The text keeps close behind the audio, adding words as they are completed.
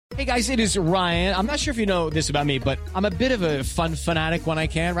Hey guys, it is Ryan. I'm not sure if you know this about me, but I'm a bit of a fun fanatic when I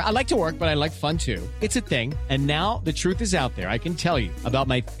can. I like to work, but I like fun too. It's a thing. And now the truth is out there. I can tell you about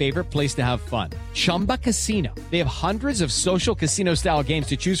my favorite place to have fun. Chumba Casino. They have hundreds of social casino style games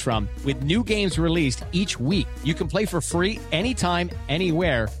to choose from with new games released each week. You can play for free anytime,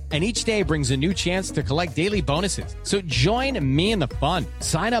 anywhere. And each day brings a new chance to collect daily bonuses. So join me in the fun.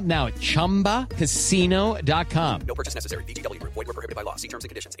 Sign up now at ChumbaCasino.com. No purchase necessary. VGW Group. Void where prohibited by law. See terms and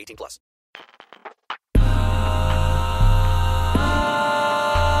conditions. 18+.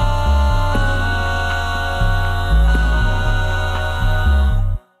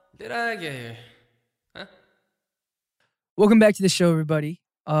 Did I get here? Huh? Welcome back to the show, everybody.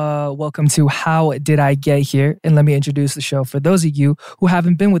 Welcome to How Did I Get Here? And let me introduce the show for those of you who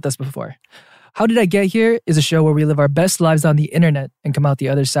haven't been with us before. How Did I Get Here is a show where we live our best lives on the internet and come out the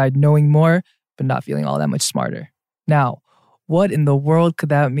other side knowing more, but not feeling all that much smarter. Now, what in the world could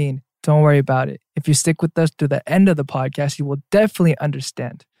that mean? Don't worry about it. If you stick with us to the end of the podcast, you will definitely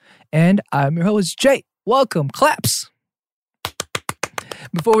understand. And I'm your host, Jay. Welcome. Claps.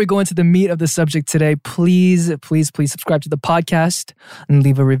 Before we go into the meat of the subject today, please subscribe to the podcast and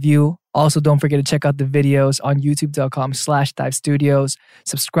leave a review. Also, don't forget to check out the videos on youtube.com/Dive Studios.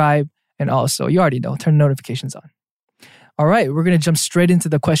 Subscribe. And also, you already know, turn notifications on. All right, we're going to jump straight into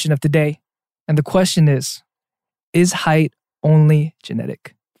the question of the day. And the question is height only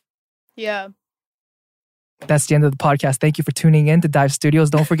genetic? Yeah. That's the end of the podcast. Thank you for tuning in to Dive Studios.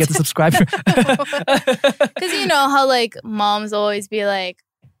 Don't forget to subscribe. Because you know how like moms always be like,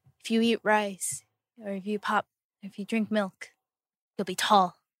 if you eat rice or if you drink milk, you'll be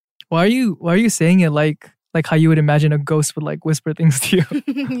tall. Why are you saying it like how you would imagine a ghost would like whisper things to you?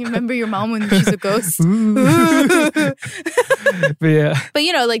 You remember your mom when she's a ghost? But yeah. But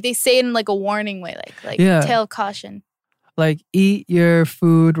you know, like they say it in like a warning way, like Yeah. tale of caution. Like, eat your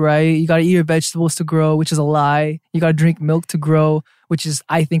food, right? You got to eat your vegetables to grow, which is a lie. You got to drink milk to grow, which is,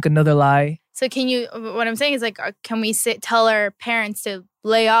 I think, another lie. So what I'm saying is like, can we tell our parents to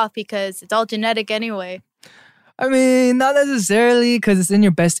lay off because it's all genetic anyway? I mean, not necessarily, because it's in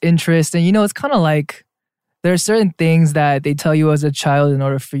your best interest. And, you know, it's kind of like there are certain things that they tell you as a child in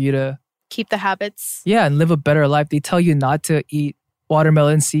order for you to Keep the habits. yeah, and live a better life. They tell you not to eat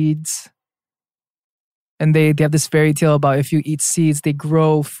watermelon seeds. And they have this fairy tale about if you eat seeds, they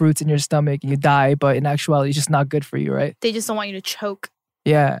grow fruits in your stomach and you die. But in actuality, it's just not good for you, right? They just don't want you to choke.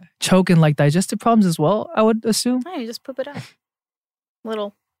 Yeah. Choke and like digestive problems as well, I would assume. No, you just poop it out.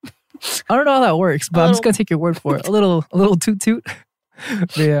 Little. I don't know how that works, but I'm just going to take your word for it. A little toot toot.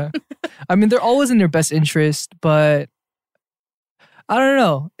 But yeah. I mean, they're always in their best interest, but I don't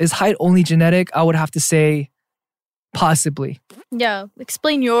know. Is height only genetic? I would have to say possibly. Yeah.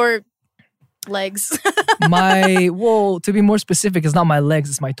 Explain your legs. To be more specific, it's not my legs,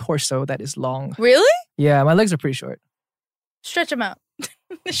 it's my torso that is long. Really? Yeah, my legs are pretty short. Stretch them out.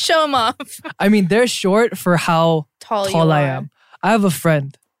 Show them off. I mean, they're short for how tall I am. I have a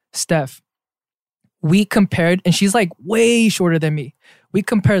friend, Steph. We compared, and she's like way shorter than me. We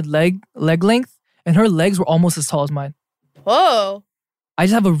compared leg length, and her legs were almost as tall as mine. Whoa. I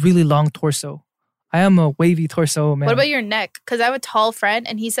just have a really long torso. I am a wavy torso, man. What about your neck? Because I have a tall friend,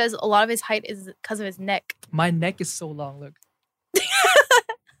 and he says a lot of his height is because of his neck. My neck is so long, look.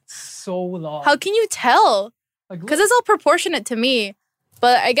 So long. How can you tell? Like, Because it's all proportionate to me.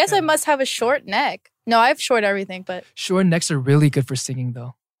 But I guess I must have a short neck. No, I have short everything, but... Short necks are really good for singing,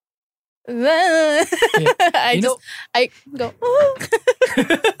 though. I go, ooh.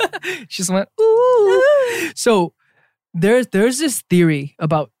 She just went, ooh. So there's this theory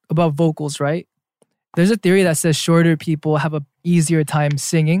about vocals, right? There's a theory that says shorter people have a easier time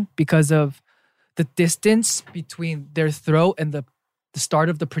singing because of the distance between their throat and the start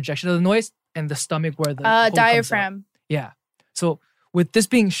of the projection of the noise and the stomach where the hole comes out. Diaphragm. Yeah. So with this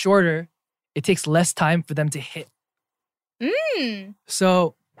being shorter, it takes less time for them to hit.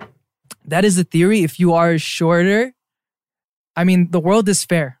 So that is the theory. If you are shorter, I mean, the world is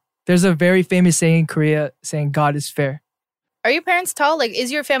fair. There's a very famous saying in Korea saying God is fair. Are your parents tall? Like,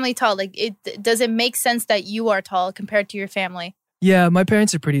 is your family tall? Like, does it make sense that you are tall compared to your family? Yeah, my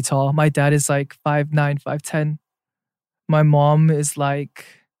parents are pretty tall. My dad is like 5'9", 5'10". My mom is like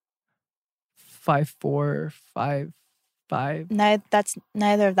 5'4", 5'5".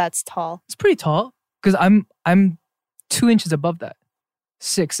 Neither of that's tall. It's pretty tall because I'm 2 inches above that,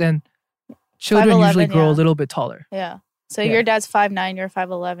 6, and children 5'11", usually grow yeah. a little bit taller. Yeah. So Yeah. your dad's 5'9", you're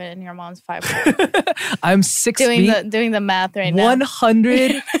 5'11", and your mom's 5'4". I'm 6 feet. Doing the math right now.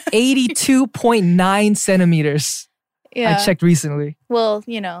 182.9 centimeters. Yeah. I checked recently. Well,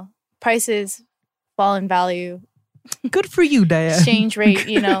 you know, prices fall in value Good for you, Diane. exchange rate,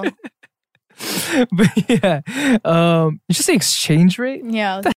 But yeah, you should say exchange rate.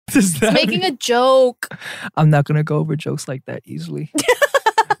 Yeah. Does that Making a joke. I'm not gonna go over jokes like that easily.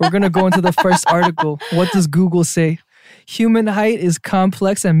 We're gonna go into the first article. What does Google say? Human height is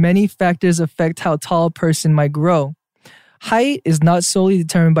complex and many factors affect how tall a person might grow. Height is not solely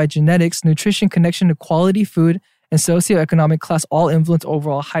determined by genetics, nutrition, connection to quality food, and socioeconomic class all influence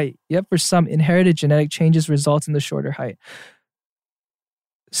overall height. Yet for some, inherited genetic changes result in the shorter height.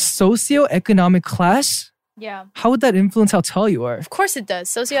 Socioeconomic class? Yeah. How would that influence how tall you are? Of course it does.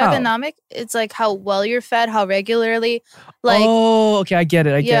 Socioeconomic, it's like how well you're fed, how regularly. Like, oh, okay, I get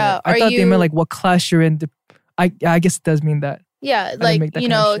it. I get Yeah, it. I are thought they you- meant like what class you're in. I guess it does mean that. yeah, didn't like, make that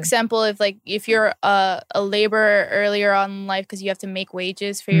connection. example, if you're a laborer earlier on in life because you have to make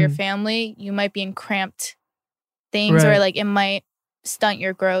wages for your Mm. family, you might be in cramped things or Right. like it might stunt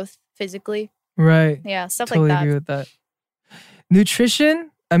your growth physically. Right. Yeah, stuff Totally like agree that. with that. Nutrition,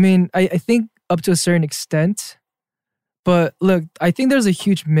 I mean, I think up to a certain extent. But look, I think there's a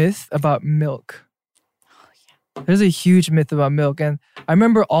huge myth about milk. There's a huge myth about milk. And I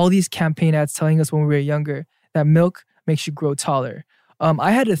remember all these campaign ads telling us when we were younger that milk makes you grow taller.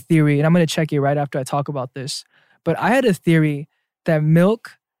 I had a theory, and I'm going to check it right after I talk about this. But I had a theory that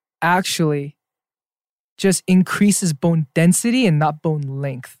milk actually just increases bone density and not bone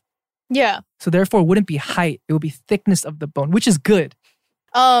length. Yeah. So therefore, it wouldn't be height. It would be thickness of the bone, which is good.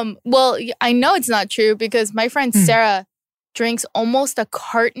 Well, I know it's not true because my friend Hmm. Sarah drinks almost a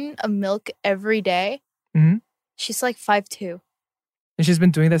carton of milk every day. Mhm. She's like 5'2". And she's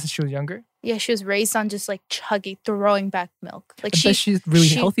been doing that since she was younger. Yeah, she was raised on just like chugging, throwing back milk. Like I bet she's really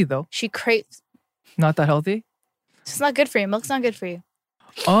she- healthy though. she craves. Not that healthy. It's not good for you. Milk's not good for you.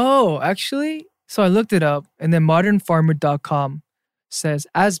 Oh, actually, so I looked it up, and then modernfarmer.com says,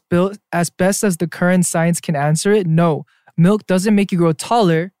 as best as the current science can answer it, no, milk doesn't make you grow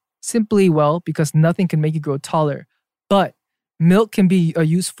taller, simply, well, because nothing can make you grow taller. But milk can be a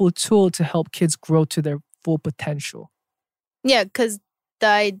useful tool to help kids grow to their full potential. Yeah, because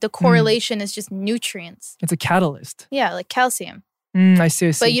the correlation is just nutrients. It's a catalyst. Yeah, like calcium. I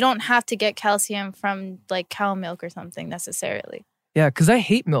see. But you don't have to get calcium from like cow milk or something necessarily. Yeah, because I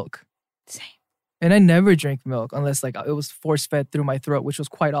hate milk. Same. And I never drank milk unless like it was force fed through my throat, which was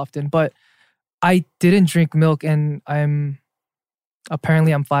quite often. But I didn't drink milk, and I'm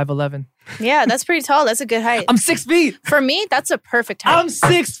 5'11". Yeah, that's pretty tall. That's a good height. I'm 6 feet. For me, that's a perfect height. I'm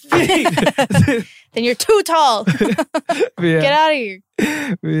 6 feet. Then you're too tall. Get yeah. out of here.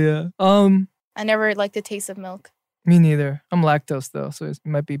 Yeah. I never liked the taste of milk. Me neither. I'm lactose though, so it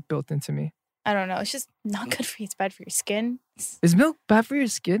might be built into me. I don't know. It's just not good for you. It's bad for your skin. Is milk bad for your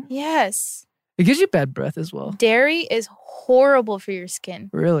skin? Yes. It gives you bad breath as well. Dairy is horrible for your skin.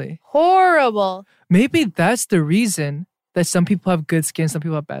 Really? Horrible. Maybe that's the reason that some people have good skin, some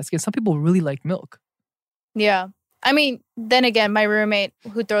people have bad skin. Some people really like milk. Yeah. I mean, then again, my roommate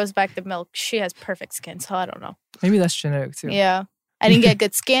who throws back the milk, she has perfect skin. So I don't know. Maybe that's genetic too. Yeah. I didn't get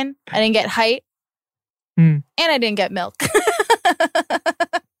good skin. I didn't get height. Hmm. And I didn't get milk.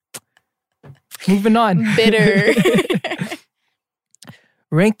 Moving on. Bitter.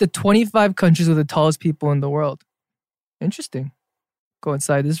 Rank the 25 countries with the tallest people in the world. Interesting. Go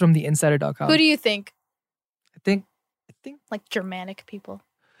inside. This is from the insider.com. Who do you think? I think, Like Germanic people.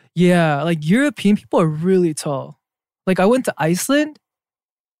 yeah, like European people are really tall. Like I went to Iceland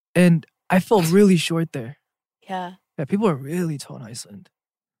and I felt really short there. Yeah. Yeah, people are really tall in Iceland.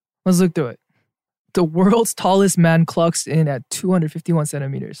 Let's look through it. The world's tallest man clocks in at 251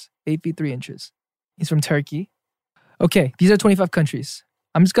 centimeters, 8 feet 3 inches. He's from Turkey. Okay, these are 25 countries.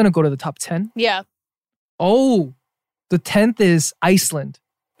 I'm just going to go to the top 10. Yeah. Oh, the 10th is Iceland,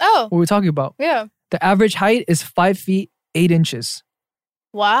 Oh, what we're talking about. yeah. The average height is 5 feet 8 inches.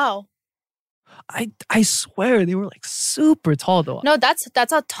 Wow. I swear they were like super tall though. No, that's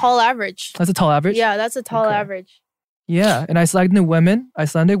a tall average. That's a tall average? Yeah, that's a tall Okay. average. Yeah, and Icelandic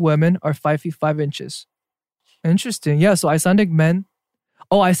women are 5 feet 5 inches. Interesting. Yeah, so Icelandic men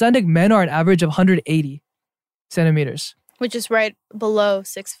are an average of 180 centimeters. Which is right below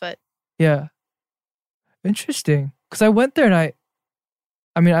 6 foot. Yeah. Interesting. Because I went there and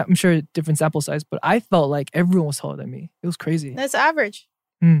I mean, I'm sure different sample size, but I felt like everyone was taller than me. It was crazy. That's average.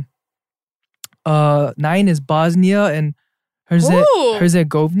 9 is Bosnia and Ooh.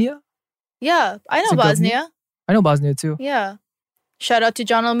 Herzegovina. Yeah, I know Herzegovina? Bosnia. I know Bosnia too. Yeah. Shout out to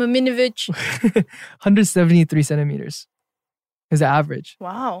John Mominovic. 173 centimeters is the average.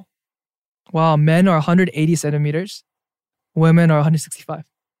 Wow. Wow, men are 180 centimeters. Women are 165.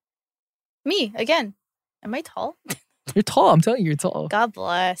 Me, again. Am I tall? You're tall. I'm telling you, you're tall. God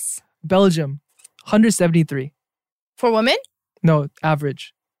bless. Belgium, 173. For women? No,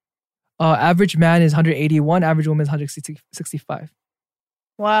 average. Average man is 181. Average woman is 165.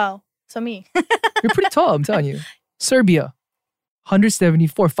 Wow. So me. You're pretty tall, I'm telling you. Serbia,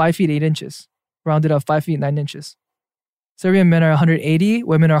 174, 5 feet 8 inches. Rounded up 5 feet 9 inches. Serbian men are 180.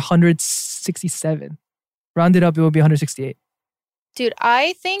 Women are 167. Rounded up, it will be 168. Dude,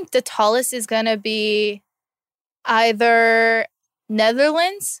 I think the tallest is going to be either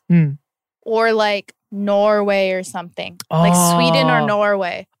Netherlands or like Norway or something. Like Sweden or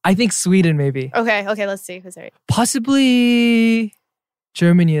Norway. I think Sweden, maybe. Okay, let's see who's right. Possibly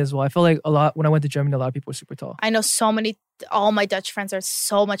Germany as well. I felt like when I went to Germany, a lot of people were super tall. I know all my Dutch friends are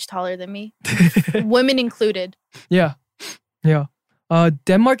so much taller than me. Women included. Yeah.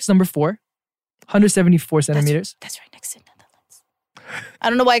 Denmark is number 4, 174 centimeters. That's right next to Netherlands. I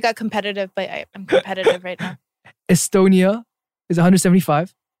don't know why I got competitive, but I'm competitive right now. Estonia is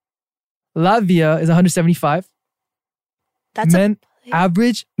 175. Latvia is 175. That's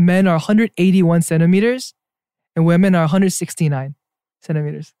average men are 181 centimeters and women are 169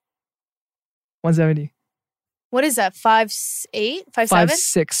 centimeters. 170. What is that? 5'8"? 5'7"?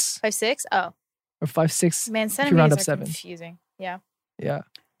 5'6". 5'6"? Oh. Or 5'6". Man, if you round centimeters up are 7. confusing. Yeah. Yeah.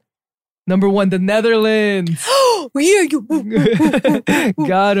 Number 1, the Netherlands. Here you.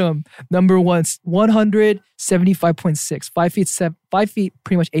 Got him. Number 1, 175.6. 5 feet,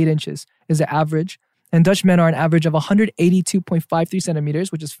 pretty much 8 inches is the average. And Dutch men are an average of 182.53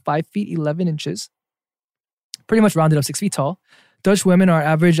 centimeters, which is 5 feet 11 inches. Pretty much rounded up 6 feet tall. Dutch women are an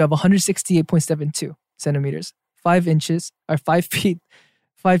average of 168.72 centimeters, 5 inches, or 5 feet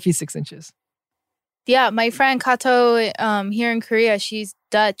 6 inches. Yeah, my friend Kato here in Korea, she's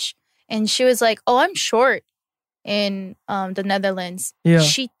Dutch. And she was like, oh, I'm short in the Netherlands. Yeah.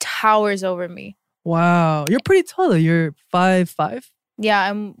 She towers over me. Wow. You're pretty tall though. You're 5'5"? Yeah,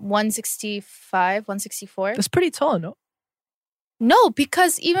 I'm 165, 164. That's pretty tall, no? No,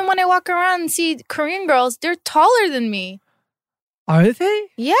 because even when I walk around and see Korean girls, they're taller than me. Are they?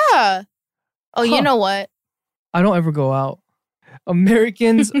 Yeah. Oh, you know what? I don't ever go out.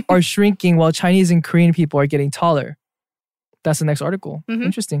 Americans are shrinking while Chinese and Korean people are getting taller. That's the next article. Mm-hmm.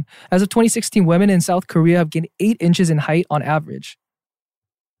 Interesting. As of 2016, women in South Korea have gained 8 inches in height on average.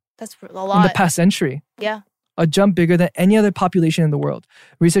 That's a lot. In the past century. Yeah. A jump bigger than any other population in the world.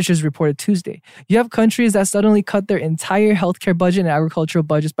 Researchers reported Tuesday. You have countries that suddenly cut their entire healthcare budget and agricultural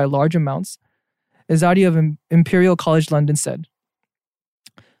budgets by large amounts. Azadi of Imperial College London said,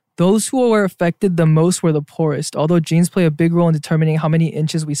 those who were affected the most were the poorest. Although genes play a big role in determining how many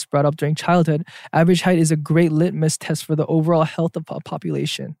inches we spread up during childhood, average height is a great litmus test for the overall health of a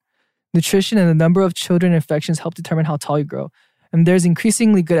population. Nutrition and the number of children infections help determine how tall you grow. And there's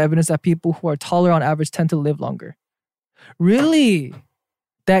increasingly good evidence that people who are taller on average tend to live longer. Really?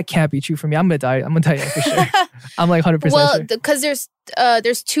 That can't be true for me. I'm gonna die for sure. I'm like 100% sure. Well, because there's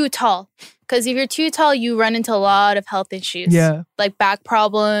too tall. Because if you're too tall, you run into a lot of health issues. Yeah. Like back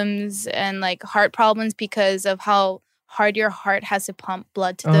problems and like heart problems because of how hard your heart has to pump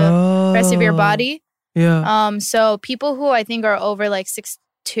blood to the rest of your body. Yeah. So people who I think are over like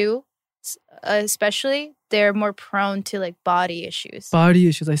 6'2", especially, they're more prone to like body issues. Body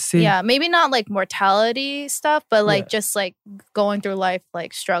issues, I see. Yeah, maybe not like mortality stuff, but like just like going through life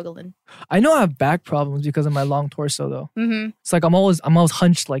like struggling. I know I have back problems because of my long torso though. Mm-hmm. It's like I'm always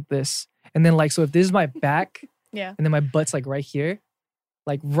hunched like this. And then like, so if this is my back, yeah, and then my butt's like right here,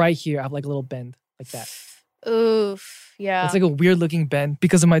 I have like a little bend like that. Oof, yeah. It's like a weird looking bend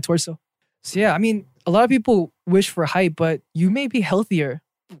because of my torso. So yeah, I mean, a lot of people wish for height, but you may be healthier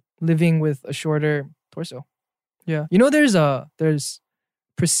living with a shorter torso. Yeah. You know, there's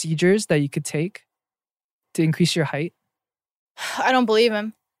procedures that you could take to increase your height. I don't believe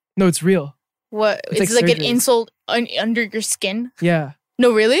him. No, it's real. What? It's like an insult under your skin? Yeah.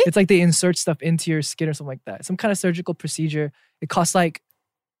 No, really? It's like they insert stuff into your skin or something like that. Some kind of surgical procedure. It costs like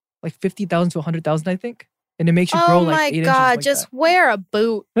 50,000 to 100,000, I think. And it makes you grow like 8 inches. Oh my God, like just wear a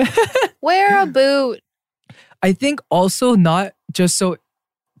boot. Wear a boot. I think also not just so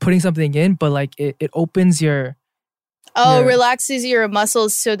putting something in, but like it opens your... relaxes your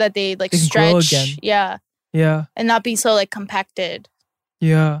muscles so that they like stretch. Grow again. Yeah. Yeah. And not be so like compacted.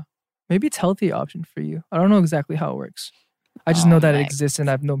 Yeah. Maybe it's a healthy option for you. I don't know exactly how it works. I just know that it exists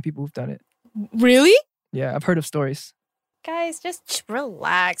and I've known people who've done it. Really? Yeah, I've heard of stories. Guys, just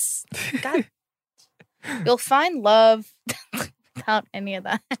relax. God, you'll find love without any of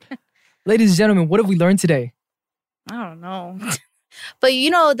that. Ladies and gentlemen, what have we learned today? I don't know. But you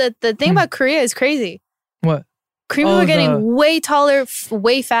know, the thing about Korea is crazy. What? Koreans are getting way taller,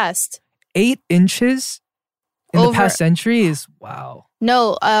 way fast. 8 inches in the past century is wow.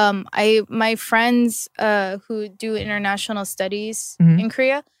 No, my friends who do international studies in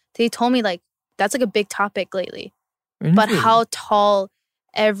Korea, they told me like that's like a big topic lately. But how tall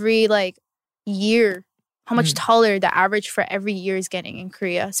every like year, how much taller the average for every year is getting in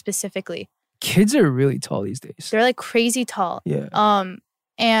Korea specifically. Kids are really tall these days. They're like crazy tall. Yeah.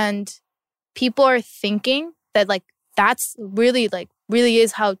 And people are thinking that like that's really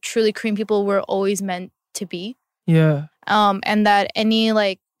is how truly Korean people were always meant to be. Yeah. And that any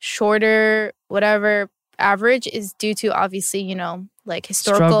like shorter whatever average is due to obviously, you know, like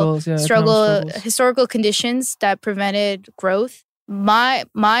historical conditions that prevented growth. My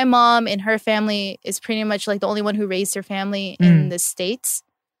mom and her family is pretty much like the only one who raised her family in the States.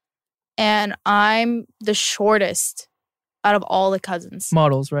 And I'm the shortest out of all the cousins.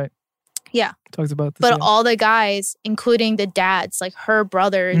 Models, right? Yeah. Talks about this. But all the guys, including the dads, like her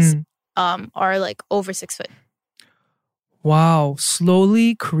brothers, are like over 6 foot. Wow.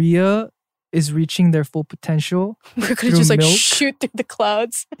 Slowly, Korea is reaching their full potential. We're going to just like shoot through the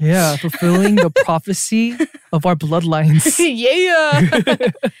clouds. Yeah. Fulfilling the prophecy of our bloodlines. Yeah.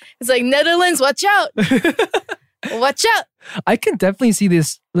 It's like, Netherlands, watch out. Watch out. I can definitely see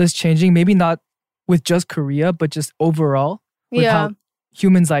this list changing. Maybe not with just Korea, but just overall. With how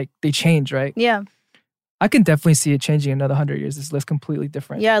humans, like, they change, right? Yeah. I can definitely see it changing in another 100 years. This list completely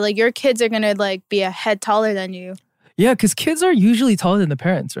different. Yeah, like your kids are going to like be a head taller than you. Yeah, because kids are usually taller than the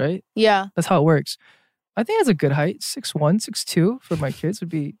parents, right? Yeah. That's how it works. I think that's a good height. 6'1", 6'2" for my kids would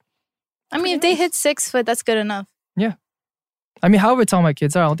be... I mean, if they hit 6 foot, that's good enough. Yeah. I mean, however tall my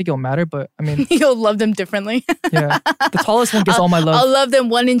kids are, I don't think it'll matter, but I mean... You'll love them differently. Yeah. The tallest one gets all my love. I'll love them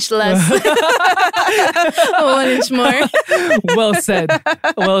 1 inch less. 1 inch more. Well said.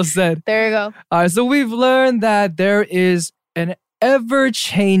 Well said. There you go. All right, so we've learned that there is an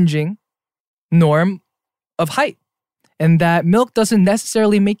ever-changing norm of height. And that milk doesn't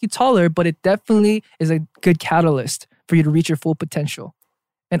necessarily make you taller, but it definitely is a good catalyst for you to reach your full potential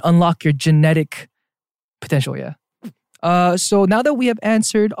and unlock your genetic potential, yeah. So now that we have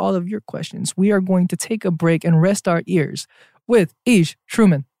answered all of your questions, we are going to take a break and rest our ears with Ish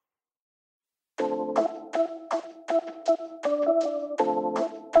Truman.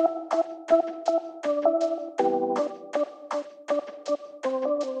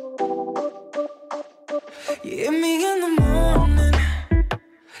 You hit me in the morning,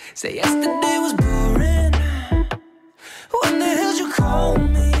 say yesterday was boring. When the hell you call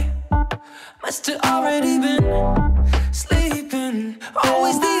me? Must have already been sleeping.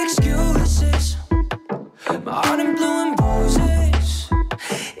 Always the excuses. My heart in blue and bruises.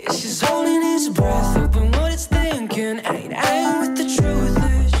 It's just holding its breath, hoping what it's thinking ain't what the truth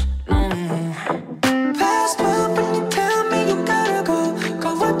is. No. Past 12 and you tell me you gotta go.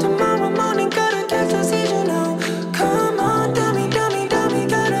 Go up tomorrow morning, gotta get decision now. Come on, dummy,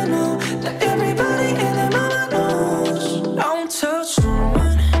 gotta know that everybody in the mama knows. Don't tell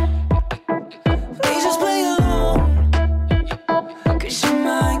someone. Please just play along. 'Cause you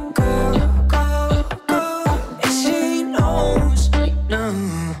might go. And she knows. No.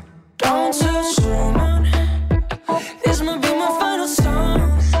 Don't tell someone. This might be my final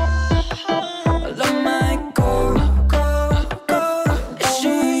song. I love might go. And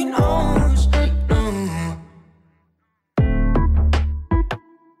she knows. No.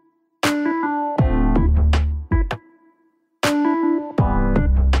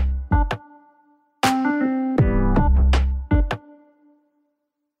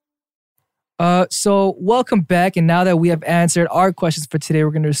 So welcome back. And now that we have answered our questions for today,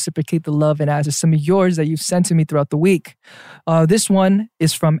 we're going to reciprocate the love and answer some of yours that you've sent to me throughout the week. This one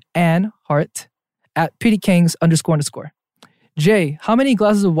is from Ann Hart at PittyKings__. Jay, how many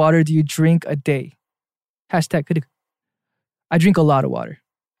glasses of water do you drink a day? #. I drink a lot of water.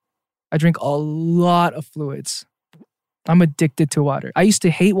 I drink a lot of fluids. I'm addicted to water. I used to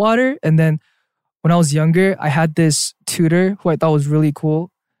hate water. And then when I was younger, I had this tutor who I thought was really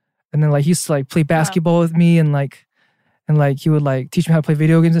cool. And then like he used to like play basketball with me and he would like teach me how to play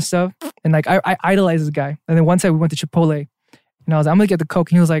video games and stuff. And like I idolized this guy. And then one time we went to Chipotle and I was like, I'm gonna get the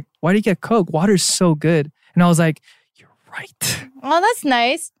Coke. And he was like, why do you get Coke? Water's so good. And I was like, you're right. Oh, that's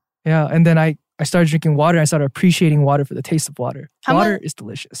nice. Yeah. And then I started drinking water. And I started appreciating water for the taste of water. Water is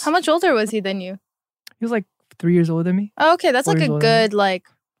delicious. How much older was he than you? He was like 3 years older than me. Oh, okay, that's like a good like,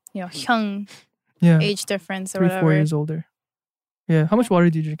 you know, young age difference or 3, whatever. 4 years older. Yeah. How much water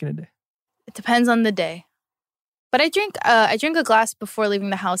do you drink in a day? It depends on the day. But I drink a glass before leaving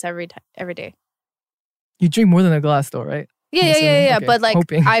the house every day. You drink more than a glass though, right? Yeah. Okay. But like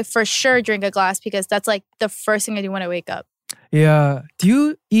Hoping. I for sure drink a glass because that's like the first thing I do when I wake up. Yeah. Do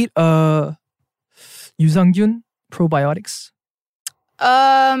you eat 유산균 probiotics?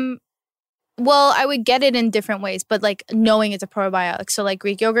 Well, I would get it in different ways, but like knowing it's a probiotic. So like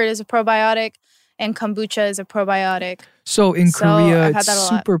Greek yogurt is a probiotic and kombucha is a probiotic. So in Korea, I've had it's that a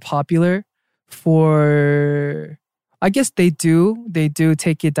lot. super popular for, I guess they do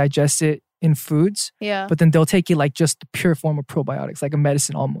take it, digest it in foods, Yeah. but then they'll take it like just the pure form of probiotics, like a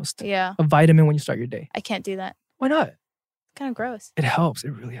medicine almost, Yeah. a vitamin when you start your day. I can't do that. Why not? It's kind of gross. It helps. It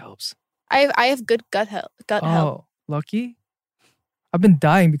really helps. I have good gut health. Oh, lucky. I've been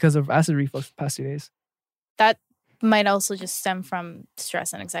dying because of acid reflux the past 2 days. That might also just stem from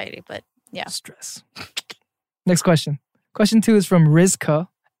stress and anxiety, but yeah. Stress. Next question. Question 2 is from Rizka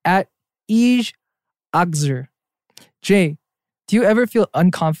at Ij Agzer. Jay, do you ever feel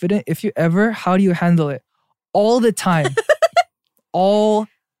unconfident? If you ever, how do you handle it? All the time. All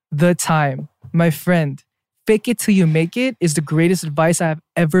the time. My friend, fake it till you make it is the greatest advice I have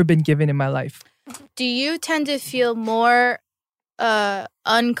ever been given in my life. Do you tend to feel more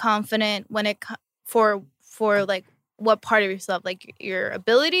unconfident when it for like what part of yourself, like your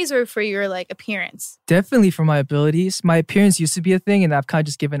abilities or for your like appearance? Definitely for my abilities. My appearance used to be a thing and I've kind of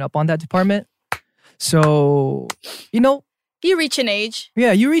just given up on that department. So, You reach an age.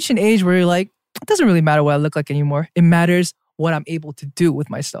 Yeah, you reach an age where you're like, it doesn't really matter what I look like anymore. It matters what I'm able to do with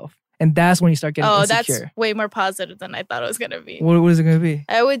myself. And that's when you start getting insecure. That's way more positive than I thought it was gonna be. What is it gonna be?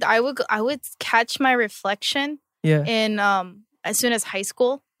 I would catch my reflection in as soon as high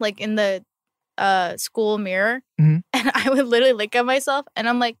school, like in the school mirror, and I would literally look at myself and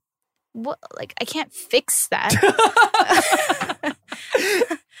I'm like, what? Like I can't fix that.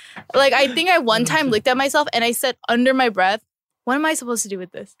 Like I think I one time looked at myself and I said under my breath, what am I supposed to do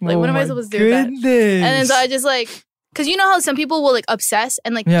with this? Like what am I supposed to do with that? And then so I just like, because you know how some people will like obsess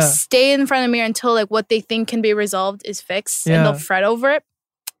and like stay in front of the mirror until like what they think can be resolved is fixed and they'll fret over it.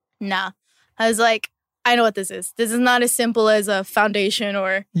 Nah. I was like, I know what this is. This is not as simple as a foundation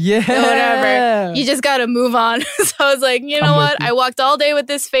or whatever. You just got to move on. So I was like, you know what? I walked all day with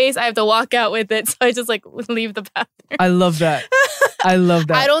this face. I have to walk out with it. So I just like leave the bathroom. I love that. I love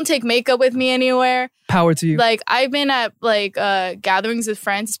that. I don't take makeup with me anywhere. Power to you. Like I've been at like gatherings with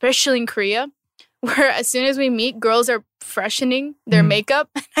friends, especially in Korea, where as soon as we meet, girls are freshening their makeup.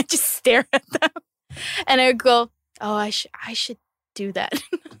 And I just stare at them. And I go, oh, I should do that.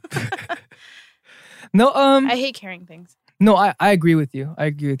 No, I hate carrying things. No, I agree with you.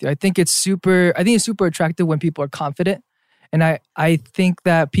 I think it's super attractive when people are confident. And I think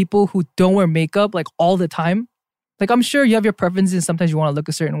that people who don't wear makeup like all the time, like I'm sure you have your preferences and sometimes you want to look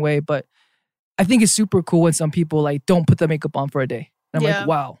a certain way, but I think it's super cool when some people like don't put the makeup on for a day. And I'm like,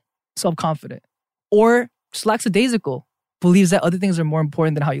 wow, self-confident. Or just lackadaisical, believes that other things are more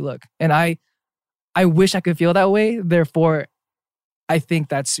important than how you look. And I wish I could feel that way. Therefore, I think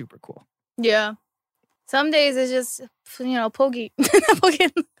that's super cool. Yeah. Some days it's just, pogey.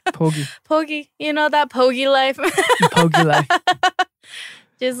 Pogey. You know, that pogey life. Pogey life.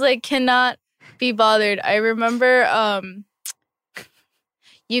 Just like cannot be bothered. I remember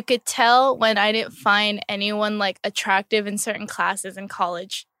you could tell when I didn't find anyone like attractive in certain classes in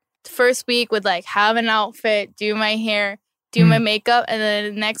college. The first week would like have an outfit, do my hair, do my makeup, and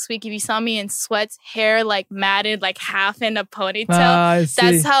then the next week if you saw me in sweats, hair like matted, like half in a ponytail,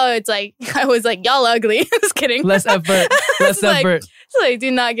 that's how it's like. I was like, y'all ugly. Just kidding. Less effort. Less effort. So like,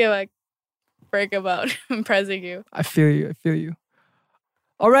 do not give a frick about impressing you. I feel you.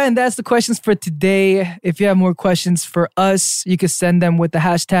 All right, and that's the questions for today. If you have more questions for us, you can send them with the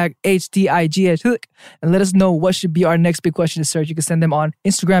hashtag HDIGH and let us know what should be our next big question to search. You can send them on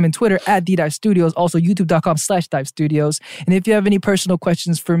Instagram and Twitter at DDiveStudios, also youtube.com/DiveStudios. And if you have any personal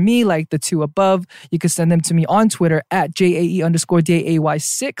questions for me, like the two above, you can send them to me on Twitter at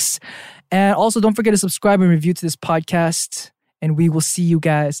JAE_DAY6. And also don't forget to subscribe and review to this podcast. And we will see you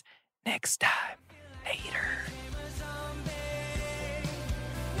guys next time. Later.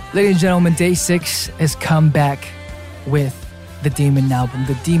 Ladies and gentlemen, Day 6 has come back with the Demon Album.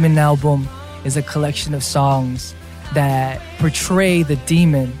 The Demon Album is a collection of songs that portray the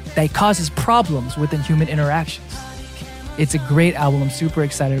demon that causes problems within human interactions. It's a great album. I'm super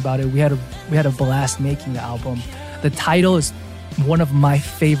excited about it. We had a blast making the album. The title is one of my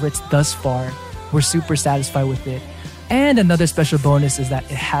favorites thus far. We're super satisfied with it. And another special bonus is that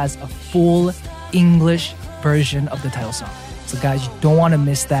it has a full English version of the title song. So guys, you don't want to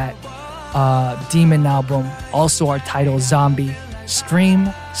miss that. Demon Album. Also our title, Zombie. Stream.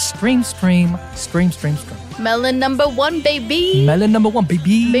 Melon number 1, baby. Melon number 1,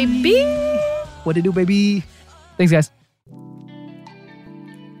 baby. Baby. What it do, baby? Thanks, guys.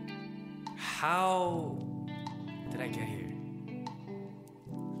 How did I get here?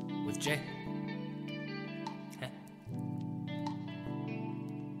 With Jay.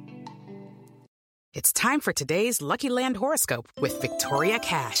 It's time for today's Lucky Land horoscope with Victoria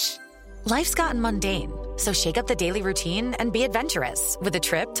Cash. Life's gotten mundane, so shake up the daily routine and be adventurous with a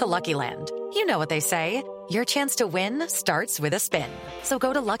trip to Lucky Land. You know what they say, your chance to win starts with a spin. So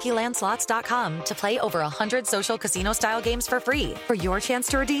go to LuckyLandSlots.com to play over 100 social casino-style games for free for your chance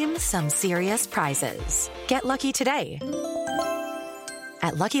to redeem some serious prizes. Get lucky today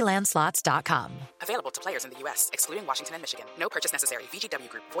at LuckyLandSlots.com. Available to players in the U.S., excluding Washington and Michigan. No purchase necessary. VGW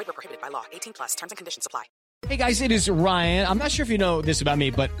Group. Void where prohibited by law. 18+. Terms and conditions apply. Hey guys, it is Ryan. I'm not sure if you know this about me,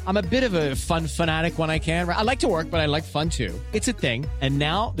 but I'm a bit of a fun fanatic when I can. I like to work, but I like fun too. It's a thing. And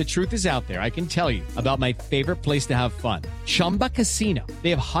now the truth is out there. I can tell you about my favorite place to have fun. Chumba Casino. They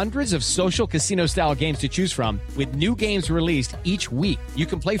have hundreds of social casino style games to choose from with new games released each week. You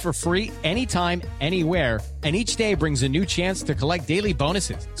can play for free anytime, anywhere. And each day brings a new chance to collect daily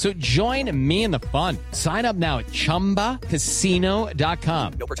bonuses. So join me in the fun. Sign up now at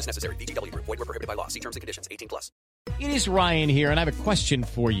ChumbaCasino.com. No purchase necessary. VGW Group. Void where prohibited by law. See terms and conditions. 18+. It is Ryan here, and I have a question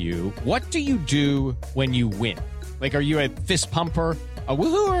for you. What do you do when you win? Like, are you a fist pumper, a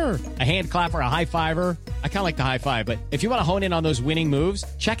woohooer, a hand clapper, a high fiver? I kind of like the high five, but if you want to hone in on those winning moves,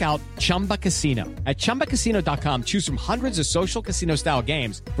 check out Chumba Casino. At ChumbaCasino.com, choose from hundreds of social casino-style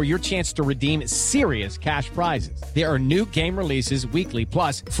games for your chance to redeem serious cash prizes. There are new game releases weekly,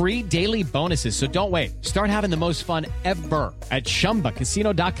 plus free daily bonuses, so don't wait. Start having the most fun ever at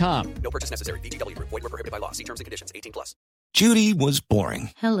ChumbaCasino.com. No purchase necessary. VGW Group. Void where prohibited by law. See terms and conditions. 18+. Judy was boring.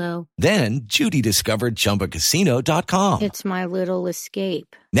 Hello. Then Judy discovered ChumbaCasino.com. It's my little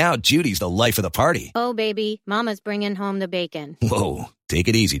escape. Now Judy's the life of the party. Oh, baby, mama's bringing home the bacon. Whoa, take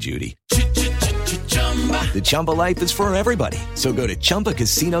it easy, Judy. The Chumba life is for everybody. So go to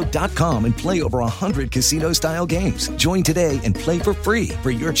ChumbaCasino.com and play over 100 casino-style games. Join today and play for free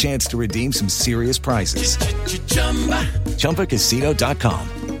for your chance to redeem some serious prizes. ChumbaCasino.com.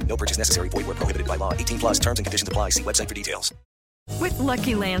 No purchase necessary. Void where prohibited by law. 18+. Terms and conditions apply. See website for details. With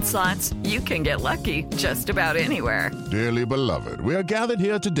Lucky Land Slots, you can get lucky just about anywhere. Dearly beloved, we are gathered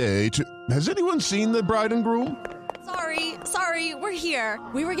here today to... Has anyone seen the bride and groom? Sorry, we're here.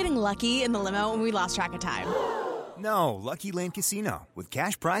 We were getting lucky in the limo and we lost track of time. No, Lucky Land Casino, with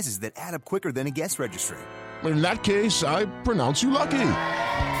cash prizes that add up quicker than a guest registry. In that case, I pronounce you lucky.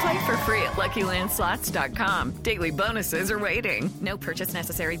 Play for free at LuckyLandSlots.com. Daily bonuses are waiting. No purchase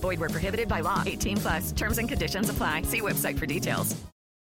necessary. Void where prohibited by law. 18+. Terms and conditions apply. See website for details.